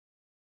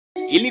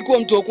Ili kuwa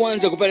mtu wa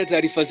kwanza kupata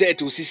taarifa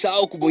zetu,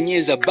 usisahau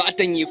kubonyeza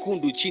button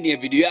nyekundu chini ya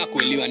video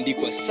yako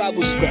iliyoandikwa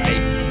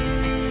subscribe.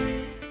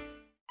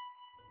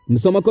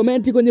 Msoma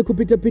komenti kwenye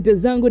kupita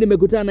zangu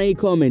nimekutana na hii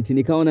comment,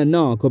 nikaona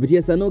no,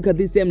 kupitia sanuka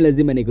this time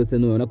lazima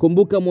nikusanue.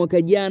 Nakumbuka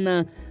mwaka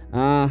jana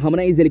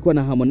Harmonize alikuwa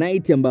na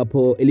Harmonize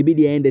ambapo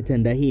ilibidi aende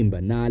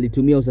Tandahimba na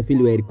alitumia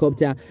usafiri wa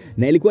helikopta,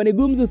 na ilikuwa ni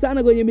gumzo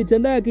sana kwenye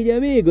mitandao ya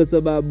kijamii kwa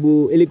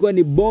sababu ilikuwa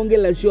ni bonge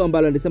la show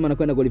ambalo alisema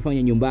anakwenda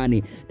kulifanya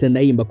nyumbani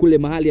Tandahimba, kule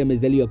mahali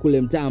amezaliwa,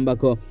 kule mtaa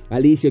ambako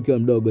aliishi akiwa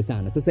mdogo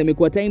sana. Sasa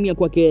imekuwa time ya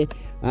kwake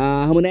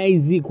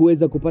Harmonize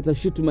kuweza kupata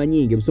shutuma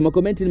nyingi. Msoma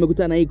komenti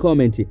nimekutana na hii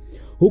comment.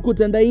 Huku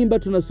Tandahimba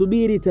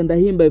tunasubiri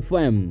Tandahimba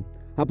FM.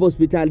 Hapo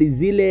hospitali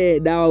zile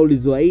dawa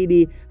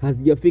ulizoahidi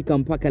hazijafika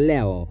mpaka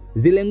leo.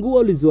 Zile nguo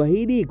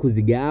ulizoahidi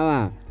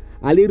kuzigawa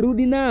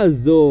alirudi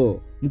nazo.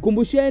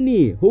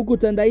 Mkumbusheni huku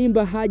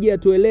Tandahimba haja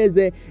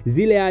atueleze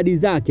zile ahadi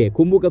zake.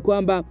 Kumbuka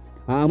kwamba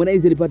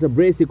Harmonize alipata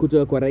brace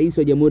kutoka kwa Rais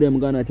wa Jamhuri ya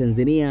Muungano wa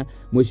Tanzania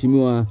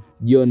Mheshimiwa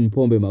John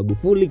Pombe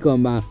Magufuli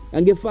kwamba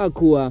angefaa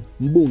kuwa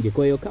mbunge.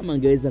 Kwa hiyo kama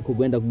angeweza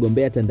kwenda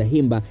kugombea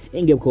Tandahimba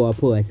ingekuwa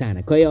poa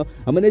sana. Kwa hiyo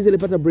Harmonize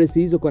alipata brace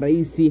hizo kwa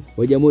Rais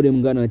wa Jamhuri ya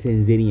Muungano wa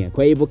Tanzania.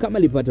 Kwa hivyo kama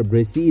alipata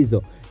brace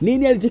hizo,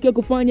 nini alitakiwa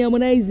kufanya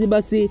Harmonize?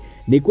 Basi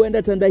ni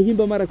kwenda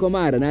Tandahimba mara kwa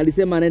mara, na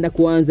alisema anaenda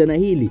kuanza na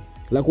hili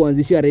la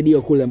kuanzisha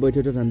redio kule ambayo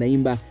itaitwa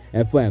Tandahimba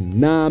FM.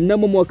 Na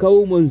mnamo mwaka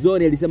huu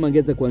mwanzoni alisema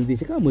angeweza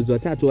kuanzisha kama mwezi wa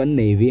 3 wa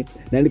 4 hivi,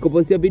 na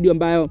alikopostia video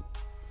ambayo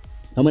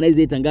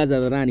Harmonize itangaza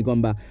hadharani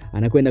kwamba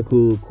anakwenda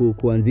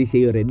kuanzisha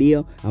hiyo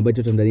redio ambayo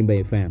itaitwa Tandahimba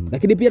FM.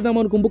 Lakini pia kama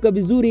unakumbuka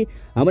vizuri,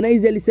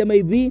 Harmonize alisema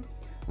hivi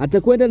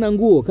atakwenda na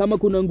nguo. Kama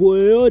kuna nguo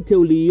yoyote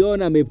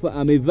uliiona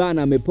amevaa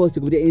na ameposti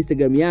kupitia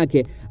Instagram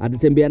yake,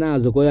 atatembea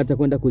nazo. Kwa hiyo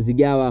atakwenda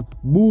kuzigawa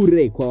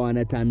bure kwa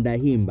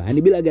wanatandahimba,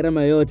 yani bila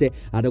gharama yoyote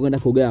atakwenda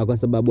kugawa, kwa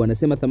sababu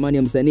anasema thamani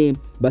ya msanii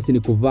basi ni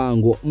kuvaa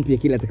nguo mpya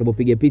kila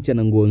atakapopiga picha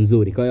na nguo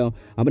nzuri. Kwa hiyo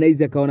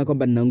Harmonize akaona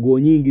kwamba nina nguo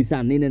nyingi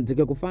sana, nini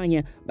natakiwa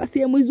kufanya? Basi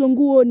ya hizo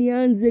nguo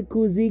nianze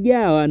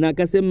kuzigawa, na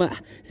akasema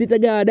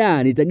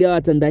sitagawa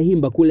nitagawa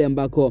Tandahimba kule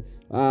ambako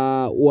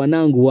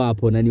wanangu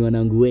wapo na ni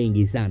wanangu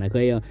wengi sana.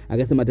 Kwa hiyo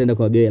akasema ataenda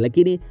kwa gawe,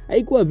 lakini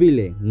haikuwa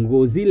vile.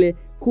 Nguo zile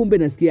kumbe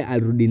nasikia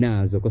alirudi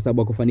nazo kwa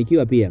sababu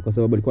hakufanikiwa, pia kwa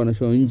sababu alikuwa na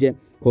show nje,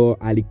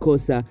 kwa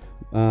alikosa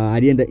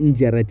alienda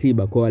nje ya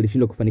ratiba, kwa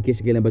alishindwa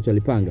kufanikisha kile ambacho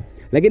alipanga.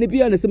 Lakini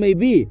pia anasema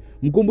hivi,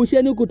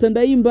 mkumbusheni huko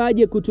Tandahimba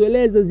aje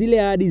kutueleza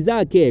zile ahadi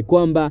zake,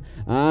 kwamba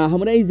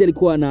Harmonize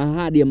alikuwa na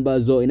ahadi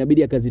ambazo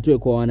inabidi akazitoe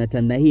kwa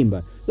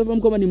wanatandahimba.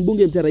 Sababu kama ni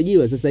mbunge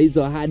mtarajiwa, sasa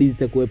hizo ahadi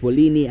zitakuwepo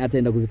lini,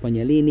 ataenda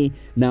kuzifanya lini,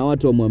 na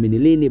watu wamuamini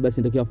lini,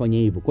 basi nitakiwa afanye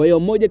hivyo. Kwa hiyo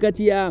mmoja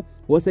kati ya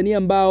wasanii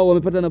ambao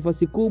wamepata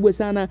nafasi kubwa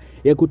sana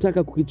ya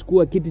kutaka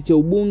kukichukua kiti cha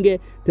ubunge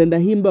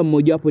Tandahimba,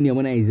 mmoja wapo ni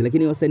Harmonize,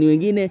 lakini wasanii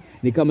wengine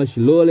ni kama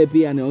Shilole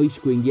pia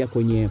anaoishi kuingia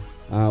kwenye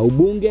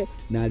ubunge,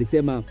 na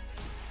alisema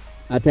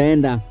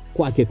ataenda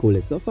kwake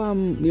kule.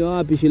 Sitofahamu ni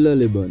wapi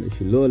Shilole bwana.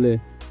 Shilole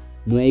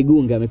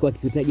Mwaigunga amekuwa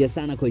akikutaja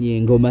sana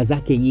kwenye ngoma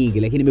zake nyingi,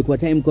 lakini imekuwa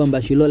time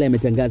kwamba Shilole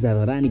ametangaza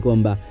hadharani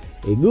kwamba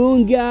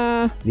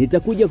Igunga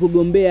nitakuja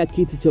kugombea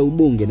kiti cha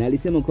ubunge, na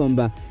alisema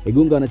kwamba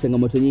Igunga wana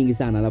changamoto nyingi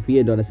sana, alafu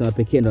yeye ndo anasema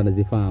pekee ndo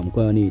anazifahamu.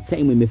 Kwa hiyo ni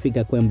time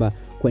imefika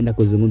kwenda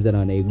kuzungumza na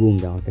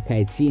wanaigunga,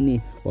 wakakae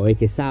chini,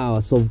 waweke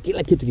sawa, solve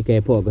kila kitu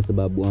kikae poa, kwa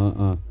sababu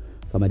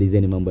kama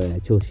design mambo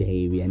yanachosha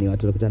hivi, yani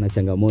watu wanakutana na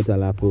changamoto,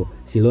 alafu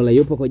Shilole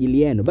yupo kwa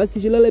ajili yenu. Basi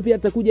Shilole pia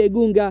atakuja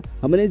Igunga,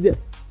 Harmonize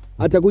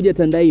atakuja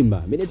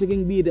Tandahimba. Mimi ni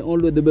King B, the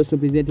only the best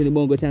representing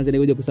Bongo Tanzania,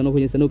 kuja kusanuka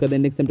kwenye sanuka. The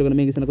next time tutakuwa na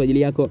mengi sana kwa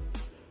ajili yako.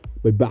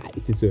 Bye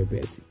bye, sisi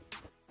wepesi.